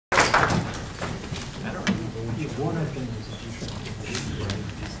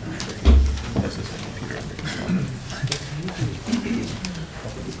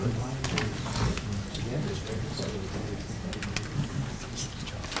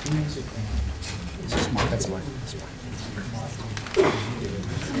That's mine.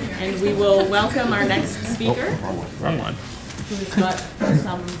 And we will welcome our next speaker. Wrong one. Who's got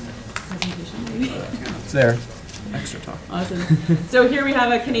some presentation, maybe? It's there. Extra talk. Awesome. So here we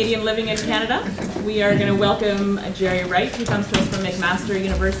have a Canadian living in Canada. We are going to welcome Gerry Wright, who comes to us from McMaster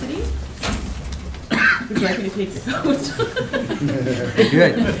University. Would you like me to take the coat?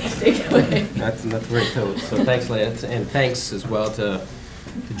 Good. Take it away. That's great coat. So thanks, Lance, and thanks as well to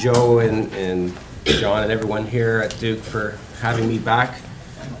Joe and John and everyone here at Duke for having me back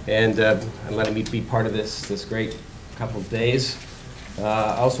and letting me be part of this great couple of days.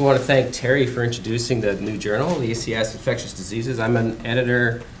 I also want to thank Terry for introducing the new journal, the ACS Infectious Diseases. I'm an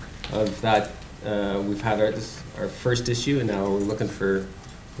editor of that. We've had our first issue, and now we're looking for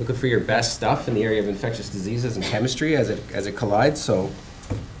your best stuff in the area of infectious diseases and chemistry as it collides. So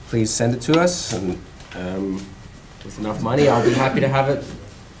please send it to us, and with enough money, I'll be happy to have it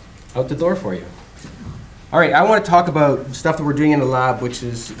out the door for you. All right, I want to talk about stuff that we're doing in the lab, which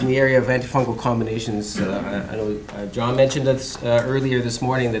is in the area of antifungal combinations. I know John mentioned this earlier this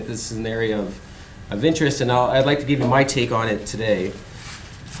morning that this is an area of interest, and I'd like to give you my take on it today.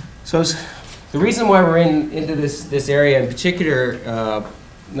 So the reason why we're into this area in particular,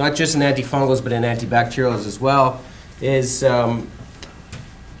 not just in antifungals but in antibacterials as well, is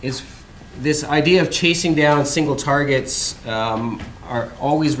this idea of chasing down single targets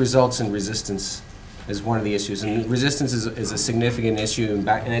always results in resistance. Is one of the issues, and resistance is a significant issue in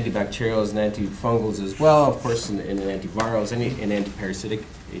antibacterials and antifungals as well, of course, in antivirals and in antiparasitic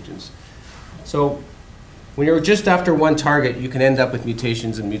agents. So when you're just after one target, you can end up with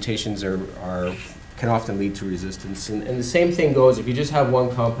mutations, and mutations can often lead to resistance. And the same thing goes if you just have one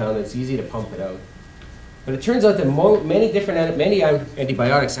compound. It's easy to pump it out, but it turns out that many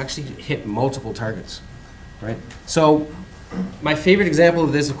antibiotics actually hit multiple targets, right? So my favorite example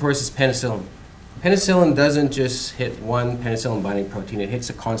of this, of course, is penicillin. Penicillin doesn't just hit one penicillin binding protein; it hits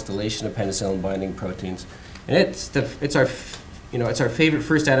a constellation of penicillin binding proteins, and it's our favorite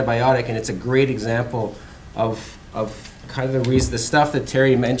first antibiotic, and it's a great example of kind of the stuff that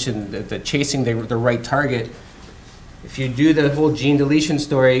Terry mentioned, that chasing the right target. If you do the whole gene deletion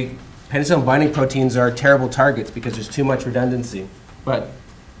story, penicillin binding proteins are terrible targets because there's too much redundancy. But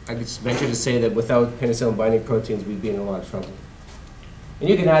I could venture to say that without penicillin binding proteins, we'd be in a lot of trouble. And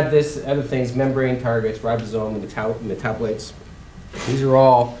you can add other things, membrane targets, ribosome, metabolites. These are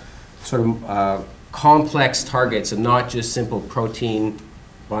all sort of complex targets and not just simple Pac-Man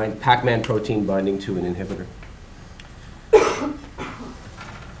protein binding to an inhibitor.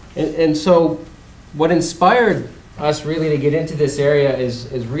 And so what inspired us really to get into this area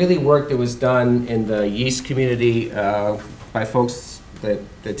is really work that was done in the yeast community by folks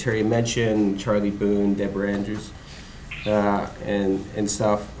that Terry mentioned, Charlie Boone, Deborah Andrews. And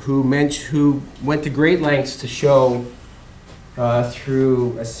stuff, who went to great lengths to show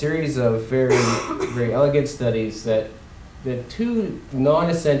through a series of very, very elegant studies that the two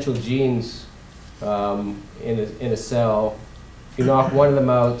non-essential genes in a cell, if you knock one of them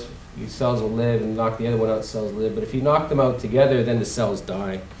out, your cells will live, and knock the other one out, cells live. But if you knock them out together, then the cells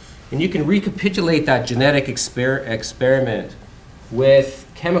die. And you can recapitulate that genetic experiment with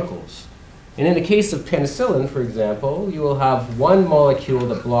chemicals. And in the case of penicillin, for example, you will have one molecule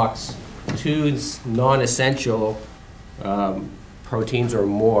that blocks two non-essential proteins or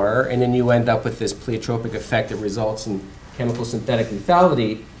more, and then you end up with this pleiotropic effect that results in chemical synthetic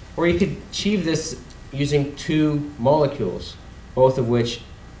lethality. Or you could achieve this using two molecules, both of which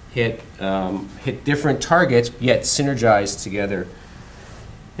hit different targets, yet synergize together.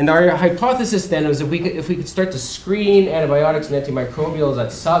 And our hypothesis then was if we could start to screen antibiotics and antimicrobials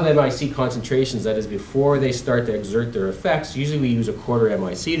at sub-MIC concentrations, that is before they start to exert their effects. Usually we use a quarter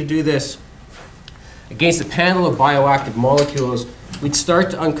MIC to do this. Against a panel of bioactive molecules, we'd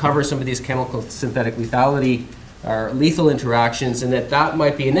start to uncover some of these chemical synthetic lethality or lethal interactions, and that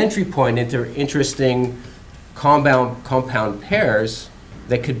might be an entry point into interesting compound pairs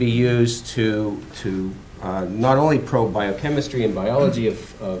that could be used to not only probe biochemistry and biology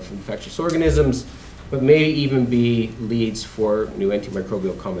of infectious organisms, but maybe even be leads for new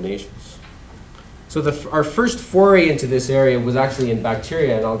antimicrobial combinations. So our first foray into this area was actually in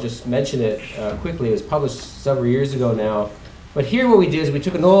bacteria, and I'll just mention it quickly. It was published several years ago now. But here what we did is we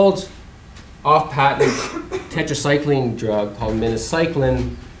took an old off-patent tetracycline drug called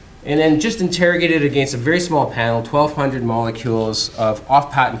minocycline, and then just interrogated it against a very small panel, 1,200 molecules of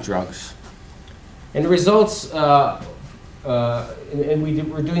off-patent drugs. And the results, and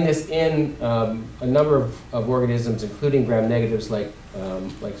we're doing this in a number of organisms, including gram-negatives like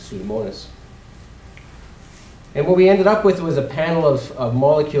Pseudomonas. And what we ended up with was a panel of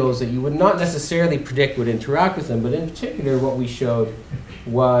molecules that you would not necessarily predict would interact with them, but in particular what we showed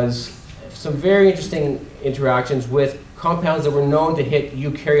was some very interesting interactions with compounds that were known to hit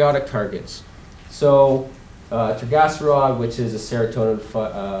eukaryotic targets. So tergaserod, which is a serotonin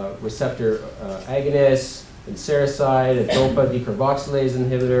receptor agonist, and sericide, a dopa decarboxylase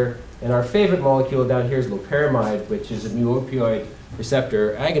inhibitor, and our favorite molecule down here is loperamide, which is a mu opioid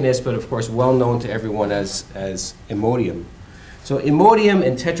receptor agonist, but of course well known to everyone as Imodium. So Imodium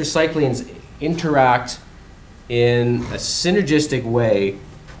and tetracyclines interact in a synergistic way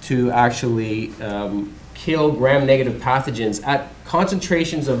to actually kill gram-negative pathogens at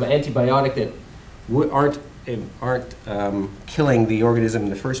concentrations of antibiotic that aren't killing the organism in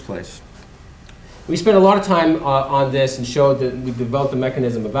the first place. We spent a lot of time on this and showed that we developed the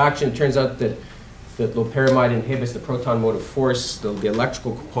mechanism of action. It turns out that loperamide inhibits the proton motive force, the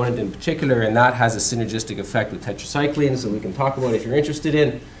electrical component in particular, and that has a synergistic effect with tetracyclines, so we can talk about it if you're interested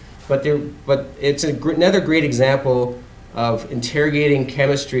in. But it's another great example of interrogating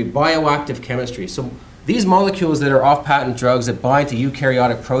chemistry, bioactive chemistry. So these molecules that are off-patent drugs that bind to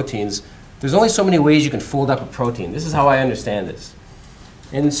eukaryotic proteins, there's only so many ways you can fold up a protein. This is how I understand this.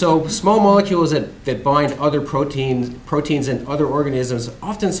 And so small molecules that bind other proteins in other organisms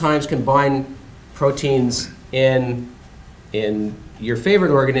oftentimes can bind proteins in your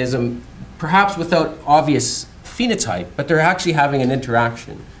favorite organism, perhaps without obvious phenotype, but they're actually having an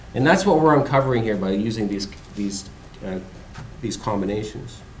interaction. And that's what we're uncovering here by using these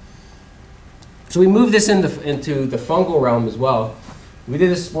combinations. So we moved this into the fungal realm as well. We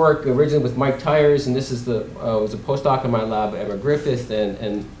did this work originally with Mike Tyers, and this is was a postdoc in my lab, Emma Griffith,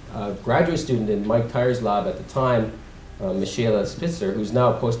 and a graduate student in Mike Tyers' lab at the time, Michaela Spitzer, who's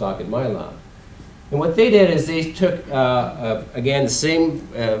now a postdoc in my lab. And what they did is they took, again, the same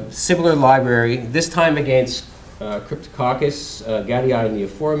similar library, this time against Cryptococcus, Gattii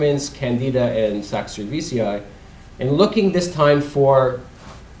neoformans, Candida, and Saccharomyces, and looking this time for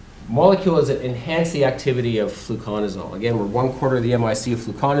molecules that enhance the activity of fluconazole. Again, we're 1/4 of the MIC of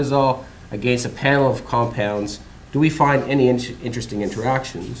fluconazole against a panel of compounds. Do we find any interesting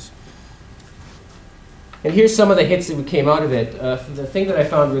interactions? And here's some of the hits that came out of it. The thing that I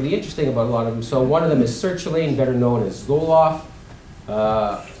found really interesting about a lot of them, so one of them is sertraline, better known as Zoloft.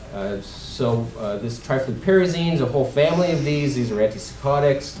 This trifluopyrazines, a whole family of these. These are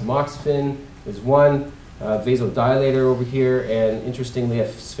antipsychotics. Tamoxifen is one. Vasodilator over here, and interestingly a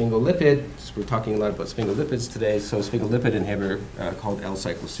sphingolipid. So we're talking a lot about sphingolipids today, so a sphingolipid inhibitor called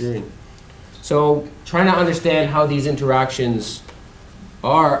L-cycloserine. So trying to understand how these interactions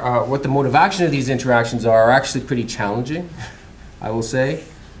are, what the mode of action of these interactions are actually pretty challenging, I will say.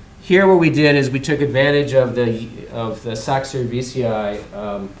 Here what we did is we took advantage of the Saccharomyces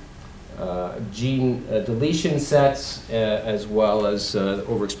gene deletion sets as well as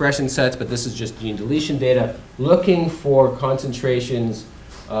overexpression sets, but this is just gene deletion data, looking for concentrations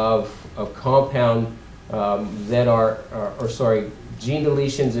of compound that gene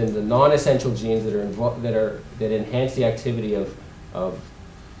deletions in the non-essential genes that enhance the activity of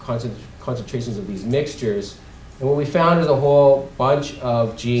concentrations of these mixtures. And what we found is a whole bunch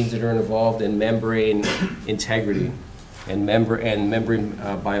of genes that are involved in membrane integrity and membrane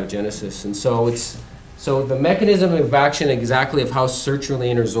biogenesis. And so the mechanism of action exactly of how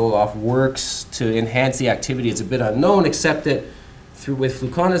sertraline or Zoloft works to enhance the activity is a bit unknown, except that with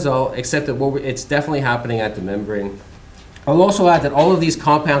fluconazole, it's definitely happening at the membrane. I'll also add that all of these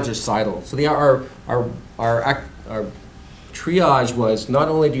compounds are cidal. So our triage was not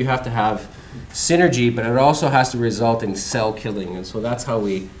only do you have to have synergy, but it also has to result in cell killing. And so that's how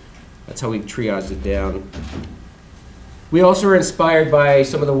we triaged it down. We also were inspired by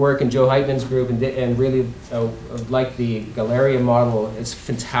some of the work in Joe Heitman's group and really like the Galeria model. It's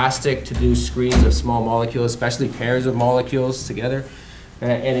fantastic to do screens of small molecules, especially pairs of molecules together.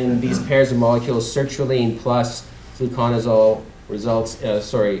 And in these pairs of molecules, sertraline plus fluconazole results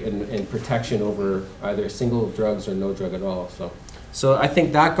in protection over either single drugs or no drug at all. So I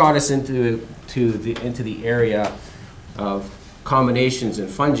think that got us into the area of combinations in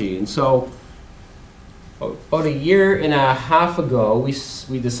fungi. And so about 1.5 years ago,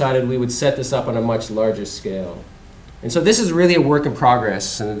 we decided we would set this up on a much larger scale. And so this is really a work in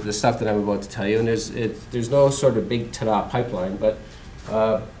progress, and the stuff that I'm about to tell you. And there's no sort of big ta-da pipeline, but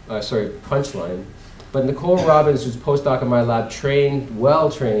punchline. But Nicole Robbins, who's postdoc in my lab, well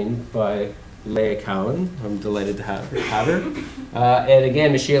trained by Leah Cowan. I'm delighted to have her. And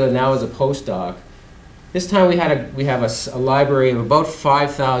again, Michaela now is a postdoc. This time we have a library of about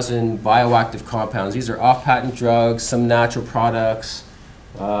 5,000 bioactive compounds. These are off-patent drugs, some natural products,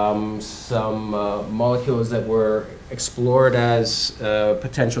 some molecules that were explored as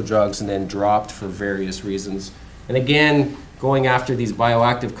potential drugs and then dropped for various reasons. And again, going after these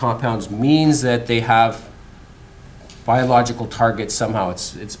bioactive compounds means that they have biological targets somehow.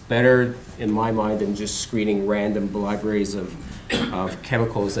 It's better, in my mind, than just screening random libraries of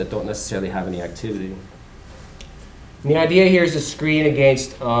chemicals that don't necessarily have any activity. And the idea here is to screen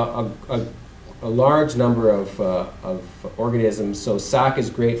against a large number of organisms. So SAC is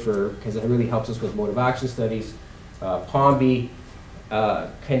great because it really helps us with mode of action studies. Pombe,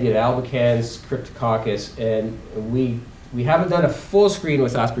 Candida albicans, Cryptococcus, and we haven't done a full screen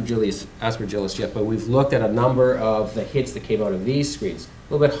with Aspergillus yet, but we've looked at a number of the hits that came out of these screens.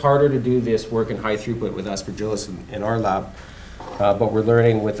 A little bit harder to do this work in high throughput with Aspergillus in our lab, but we're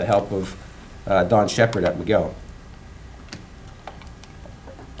learning with the help of Don Shepard at McGill.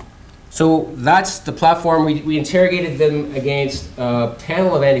 So that's the platform. We interrogated them against a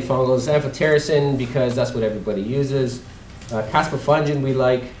panel of antifungals, amphotericin because that's what everybody uses, caspofungin we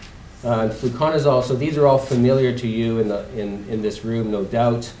like, and fluconazole. So these are all familiar to you in this room, no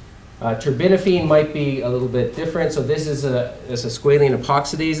doubt. Terbinafine might be a little bit different. So this is a squalene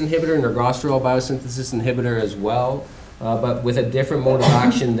epoxidase inhibitor, and ergosterol biosynthesis inhibitor as well, but with a different mode of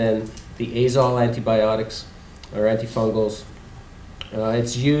action than the azole antibiotics or antifungals.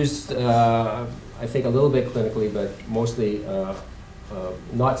 It's used, I think, a little bit clinically, but mostly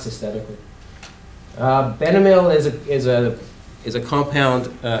not systemically. Benamil is a compound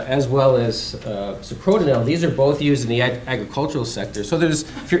as well as saprodinil. These are both used in the agricultural sector. So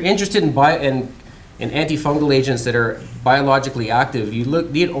if you're interested in antifungal agents that are biologically active, you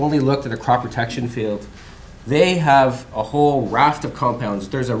need only look to the crop protection field. They have a whole raft of compounds.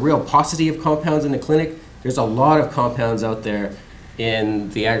 There's a real paucity of compounds in the clinic. There's a lot of compounds out there in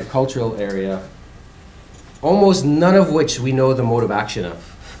the agricultural area, almost none of which we know the mode of action of.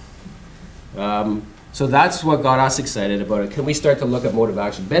 So that's what got us excited about it. Can we start to look at mode of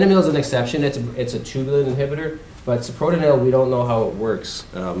action? Benamil is an exception. It's a tubulin inhibitor, but saprodinil, we don't know how it works.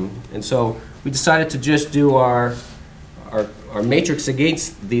 And so we decided to just do our matrix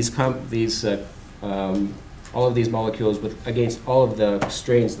against all of these molecules against all of the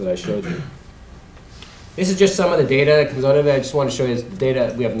strains that I showed you. This is just some of the data that comes out of it. I just want to show you the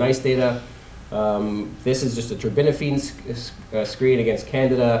data. We have nice data. This is just a terbinafine screen against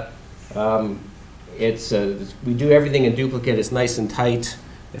Candida. We do everything in duplicate. It's nice and tight.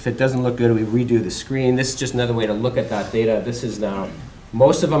 If it doesn't look good, we redo the screen. This is just another way to look at that data. This is now,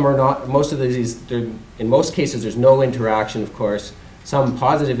 most of them are not, most of these, in most cases, there's no interaction, of course. Some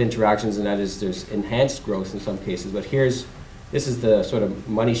positive interactions, and that is there's enhanced growth in some cases. But this is the sort of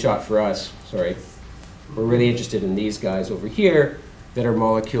money shot for us. Sorry. We're really interested in these guys over here that are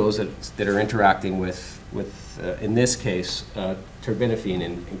molecules that are interacting with in this case, terbinafine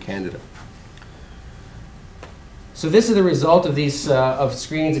in Candida. So this is the result of these of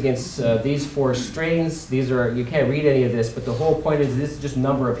screens against these 4 strains. These are, you can't read any of this, but the whole point is this is just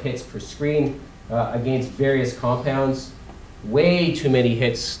number of hits per screen against various compounds. Way too many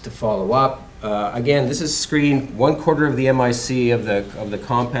hits to follow up. Again, this is screen 1/4 of the MIC of the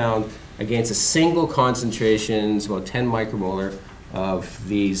compound against a single concentration, about 10 micromolar of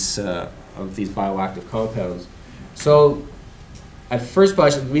these bioactive compounds. So at first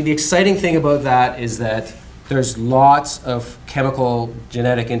blush, the exciting thing about that is that there's lots of chemical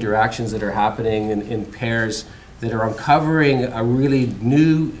genetic interactions that are happening in pairs that are uncovering a really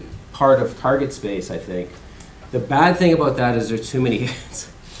new part of target space, I think. The bad thing about that is there's too many hits,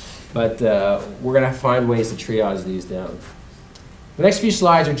 but we're going to find ways to triage these down. The next few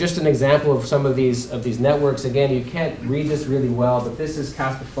slides are just an example of some of these networks. Again, you can't read this really well, but this is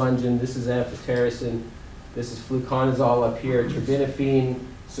caspofungin, this is amphotericin, this is fluconazole up here, terbinafine,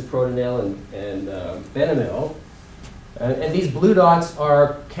 saprodinil, and benamil. And these blue dots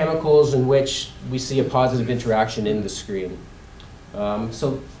are chemicals in which we see a positive interaction in the screen.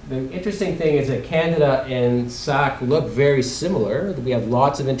 So the interesting thing is that Candida and SAC look very similar. We have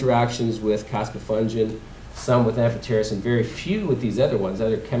lots of interactions with caspofungin, some with amphotericin, very few with these other ones,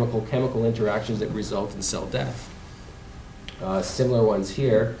 other chemical interactions that result in cell death. Similar ones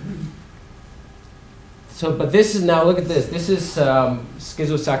here. So, but this is now, look at this. This is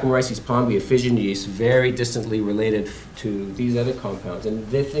Schizosaccharomyces pombe, a fission yeast, very distantly related to these other compounds.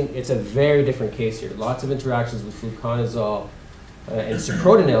 And it's a very different case here. Lots of interactions with fluconazole and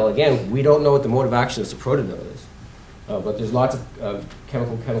saprodinil. Again, we don't know what the mode of action of saprodinil is, but there's lots of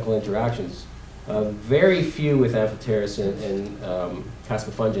chemical interactions. Very few with amphotericin and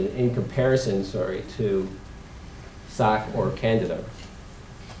caspofungin in comparison, to SAC or Candida.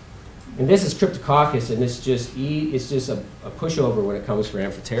 And this is Cryptococcus, and it's just a pushover when it comes for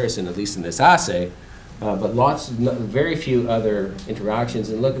amphotericin, at least in this assay. But very few other interactions.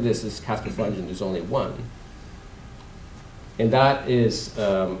 And look at this is caspofungin. There's only one, and that is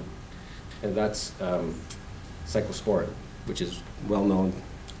cyclosporin, which is well known.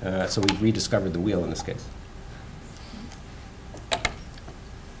 So we've rediscovered the wheel in this case.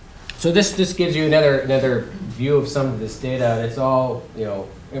 So this gives you another view of some of this data. And it's all,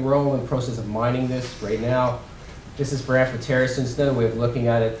 and we're all in the process of mining this right now. This is for amphotericin. It's another way of looking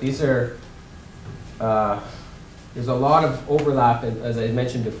at it. These are there's a lot of overlap, as I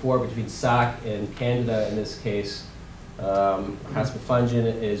mentioned before, between SAC and Candida in this case.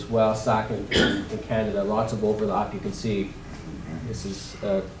 Caspofungin as well, SAC in Candida. Lots of overlap. You can see this is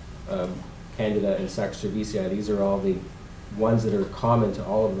Candida and SAC cerevisiae. These are all the ones that are common to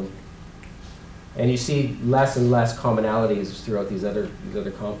all of them. And you see less and less commonalities throughout these other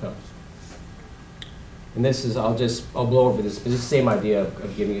compounds. And this is, I'll blow over this, but it's the same idea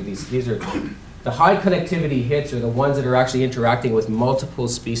of giving you these. These are the high connectivity hits are the ones that are actually interacting with multiple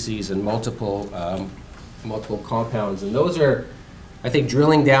species and multiple compounds. And those are, I think,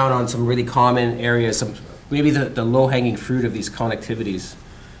 drilling down on some really common areas, maybe the low-hanging fruit of these connectivities.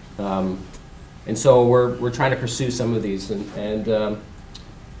 And so we're trying to pursue some of these. And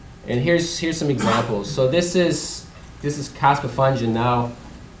here's some examples. So this is caspofungin. Now,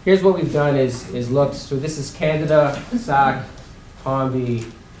 here's what we've done is looked. So this is Candida, SAC,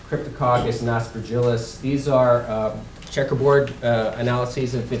 Pombe, Cryptococcus, and Aspergillus. These are checkerboard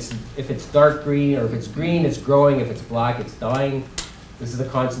analyses. If it's dark green, or if it's green, it's growing. If it's black, it's dying. This is the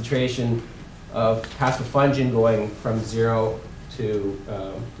concentration of caspofungin going from 0 to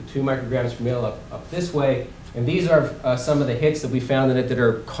 2 micrograms per mil up this way. And these are some of the hits that we found in it that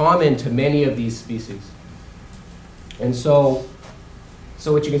are common to many of these species. And so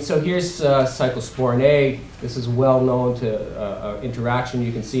here's cyclosporin A. This is well known to interaction.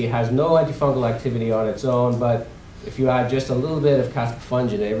 You can see it has no antifungal activity on its own, but if you add just a little bit of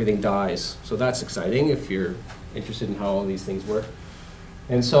caspofungin, everything dies. So that's exciting if you're interested in how all these things work.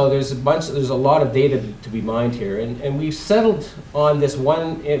 And so there's a lot of data to be mined here, and we've settled on this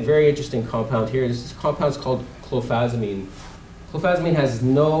one very interesting compound here. This compound is called clofazimine. Clofazimine has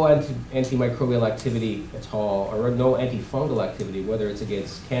no antimicrobial activity at all, or no antifungal activity, whether it's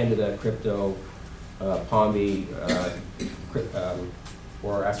against Candida, Crypto, Pombe,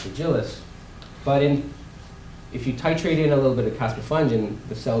 or Aspergillus. But if you titrate in a little bit of caspofungin,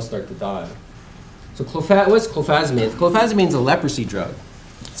 the cells start to die. So what's clofazimine? Clofazimine is a leprosy drug.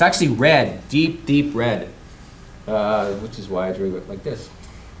 It's actually red, deep, deep red, which is why I drew it like this.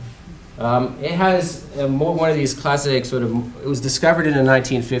 It has one of these classic it was discovered in the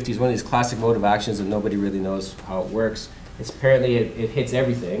 1950s, one of these classic mode of actions that nobody really knows how it works. Apparently it hits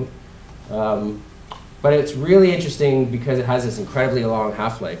everything. But it's really interesting because it has this incredibly long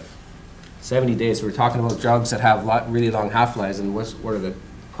half-life, 70 days. So we're talking about drugs that have really long half-lives, and what are the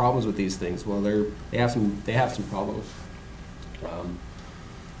problems with these things? Well, they have some problems.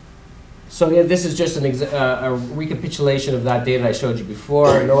 So yeah, this is just a recapitulation of that data I showed you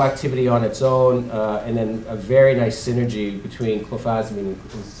before. No activity on its own, and then a very nice synergy between clofazimine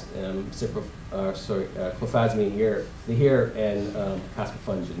clofazimine here and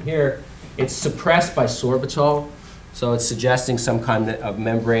caspofungin here. It's suppressed by sorbitol, so it's suggesting some kind of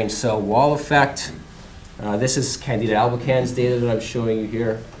membrane cell wall effect. This is Candida albicans data that I'm showing you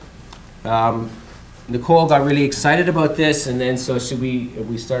here. Nicole got really excited about this, and then so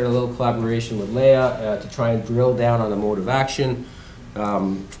we started a little collaboration with Leah to try and drill down on the mode of action.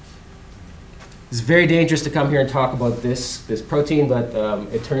 It's very dangerous to come here and talk about this protein, but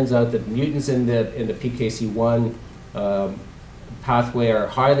it turns out that mutants in the PKC1 pathway are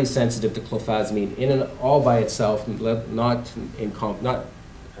highly sensitive to clofazimine in and all by itself, not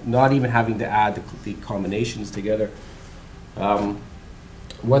even having to add the combinations together.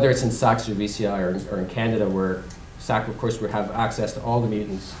 Whether it's in SAC cerevisiae or in Candida, where SAC, of course, we have access to all the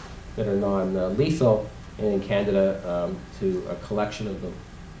mutants that are non-lethal, and in Candida to a collection of them.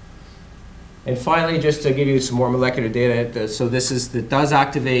 And finally, just to give you some more molecular data, so that does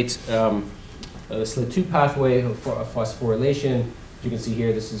activate the SLIT2 pathway of phosphorylation. As you can see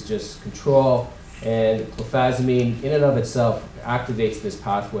here, this is just control, and clofazimine in and of itself activates this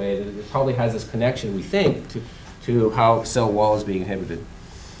pathway. It probably has this connection, we think, to how cell wall is being inhibited.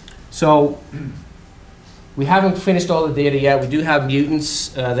 So we haven't finished all the data yet. We do have mutants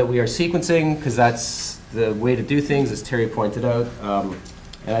that we are sequencing, because that's the way to do things, as Terry pointed out.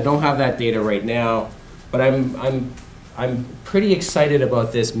 And I don't have that data right now, but I'm pretty excited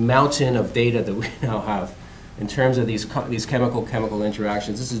about this mountain of data that we now have. in terms of these chemical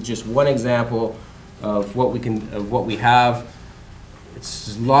interactions. This is just one example of what we have.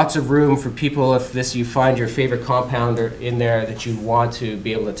 It's lots of room for people if you find your favorite compound in there that you want to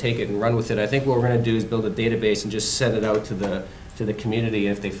be able to take it and run with it. I think what we're going to do is build a database and just send it out to the community.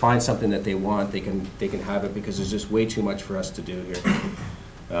 If they find something that they want, they can have it, because there's just way too much for us to do here.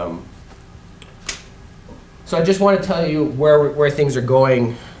 So I just want to tell you where things are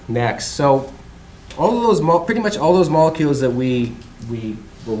going next. So all of those, pretty much all those molecules that we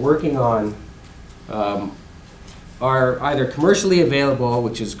were working on are either commercially available,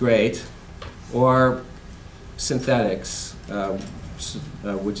 which is great, or synthetics,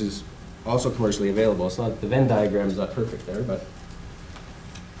 which is also commercially available. It's not, the Venn diagram is not perfect there, but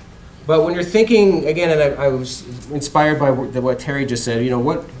when you're thinking, again, and I was inspired by what Terry just said,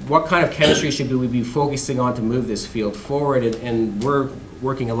 what kind of chemistry should we be focusing on to move this field forward? And we're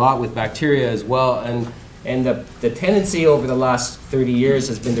working a lot with bacteria as well, and the tendency over the last 30 years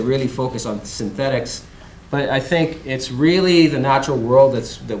has been to really focus on synthetics. But I think it's really the natural world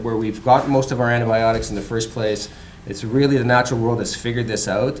where we've got most of our antibiotics in the first place. It's really the natural world that's figured this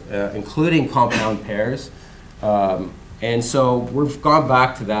out, including compound pairs. And so we've gone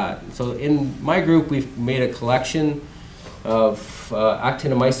back to that. So in my group, we've made a collection of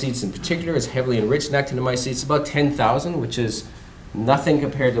actinomycetes in particular. It's heavily enriched in actinomycetes. It's about 10,000, which is nothing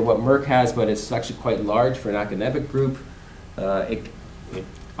compared to what Merck has, but it's actually quite large for an academic group. It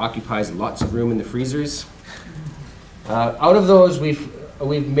occupies lots of room in the freezers. Out of those,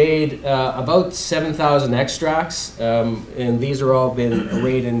 we've made about 7,000 extracts, and these are all been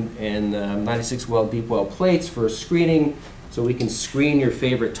arrayed in 96 well deep well plates for screening, so we can screen your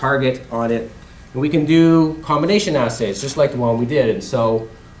favorite target on it. And we can do combination assays, just like the one we did. And so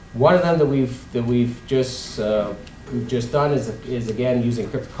one of them that we've just done is again using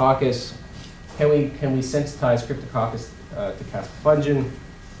Cryptococcus. Can we sensitize Cryptococcus to caspofungin?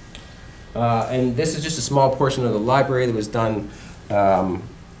 And this is just a small portion of the library that was done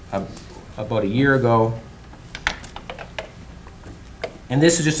about a year ago. And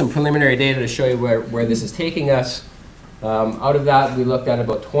this is just some preliminary data to show you where this is taking us. Out of that, we looked at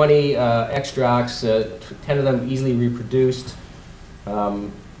about 20 extracts, 10 of them easily reproduced.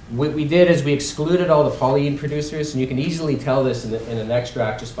 What we did is we excluded all the polyene producers, and you can easily tell this in an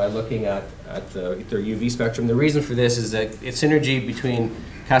extract just by looking at their UV spectrum. The reason for this is that its synergy between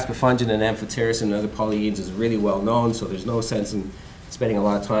caspofungin and amphotericin and other polyenes is really well known, so there's no sense in spending a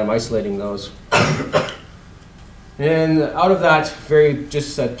lot of time isolating those. And out of that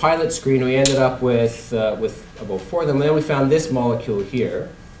just a pilot screen, we ended up with about 4 of them. And then we found this molecule here.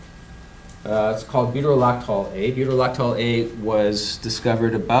 It's called butyrolactol A. Butyrolactol A was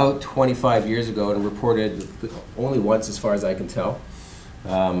discovered about 25 years ago and reported only once, as far as I can tell.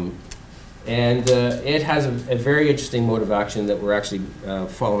 And it has a very interesting mode of action that we're actually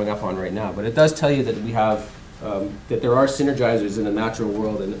following up on right now. But it does tell you that we have that there are synergizers in the natural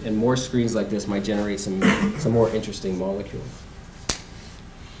world, and more screens like this might generate some more interesting molecules.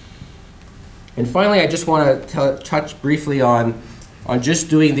 And finally, I just want to touch briefly on just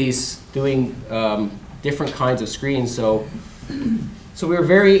doing different kinds of screens. So we were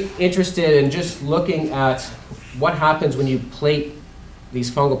very interested in just looking at what happens when you plate these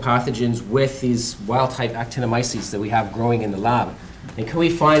fungal pathogens with these wild-type actinomycetes that we have growing in the lab, and can we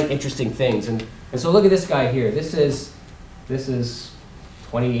find interesting things? And so look at this guy here. This is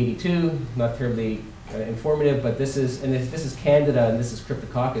 2082, not terribly informative, but this is Candida and this is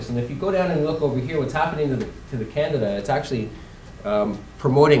Cryptococcus. And if you go down and look over here, what's happening to the Candida? It's actually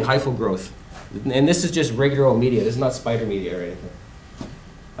promoting hyphal growth, and this is just regular media. This is not spider media or anything.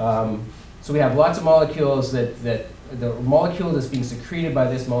 So we have lots of molecules that the molecule that's being secreted by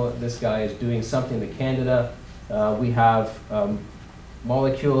this guy is doing something to Candida. We have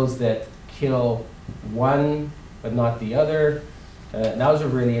molecules that kill one but not the other. Those are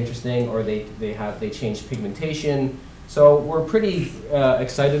really interesting, or they change pigmentation. So we're pretty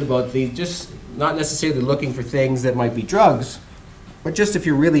excited about these, just not necessarily looking for things that might be drugs, but just if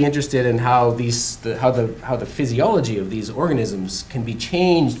you're really interested in how the physiology of these organisms can be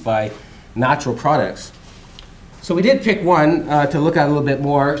changed by natural products. So we did pick one to look at a little bit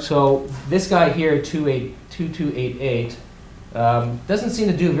more. So this guy here, 2288, doesn't seem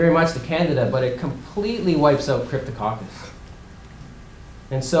to do very much to Candida, but it completely wipes out Cryptococcus.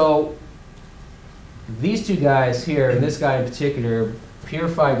 And so these two guys here, and this guy in particular,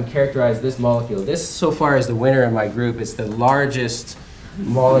 purified and characterized this molecule. This, so far, is the winner in my group. It's the largest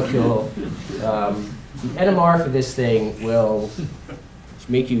molecule. The NMR for this thing will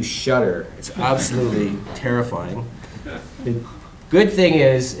make you shudder. It's absolutely terrifying. Good thing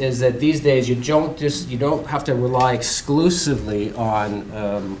is that these days you don't have to rely exclusively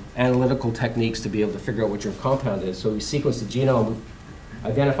on analytical techniques to be able to figure out what your compound is. So we sequence the genome,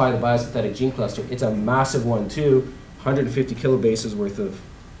 identify the biosynthetic gene cluster. It's a massive one too, 150 kilobases worth of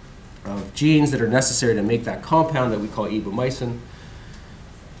genes that are necessary to make that compound that we call ebomycin.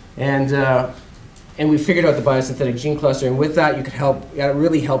 And we figured out the biosynthetic gene cluster, and with that you could it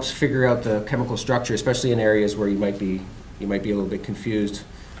really helps figure out the chemical structure, especially in areas where you might be a little bit confused.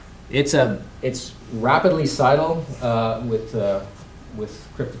 It's rapidly cidal with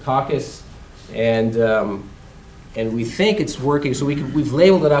Cryptococcus, and we think it's working. So we've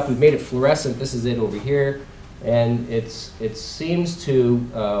labeled it up. We've made it fluorescent. This is it over here, and it seems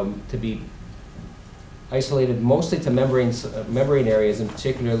to be isolated mostly to membrane areas. In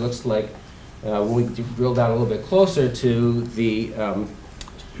particular, it looks like when we drill down a little bit closer to the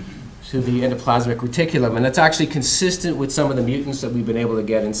endoplasmic reticulum, and that's actually consistent with some of the mutants that we've been able to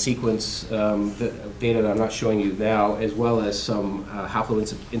get in sequence the data that I'm not showing you now, as well as some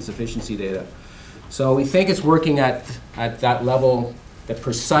haploinsufficiency data. So we think it's working at that level. The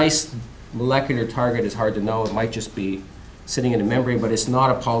precise molecular target is hard to know. It might just be sitting in a membrane, but it's not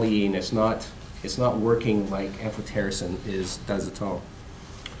a polyene. It's not working like amphotericin does at all.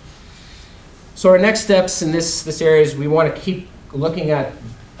 So our next steps in this area is we want to keep looking at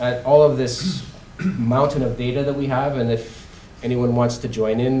all of this mountain of data that we have, and if anyone wants to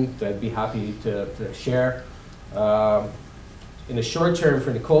join in, I'd be happy to share. In the short term,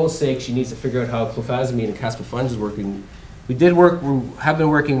 for Nicole's sake, she needs to figure out how clofazimine and caspofungin is working. We have been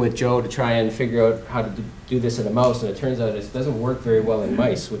working with Joe to try and figure out how to do this in a mouse, and it turns out it doesn't work very well in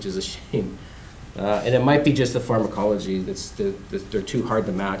mice, which is a shame. And it might be just the pharmacology they're too hard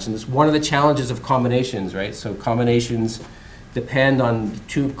to match. And it's one of the challenges of combinations, right? So combinations depend on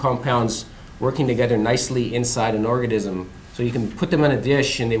two compounds working together nicely inside an organism. So you can put them on a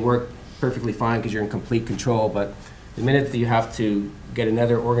dish and they work perfectly fine because you're in complete control. But the minute that you have to get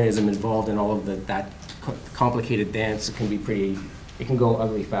another organism involved in all of that complicated dance, it can go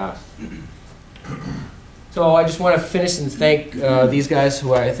ugly fast. So I just want to finish and thank these guys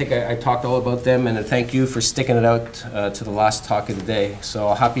who I think I talked all about them, and thank you for sticking it out to the last talk of the day.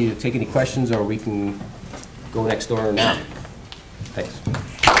 So happy to take any questions, or we can go next door now. Thanks.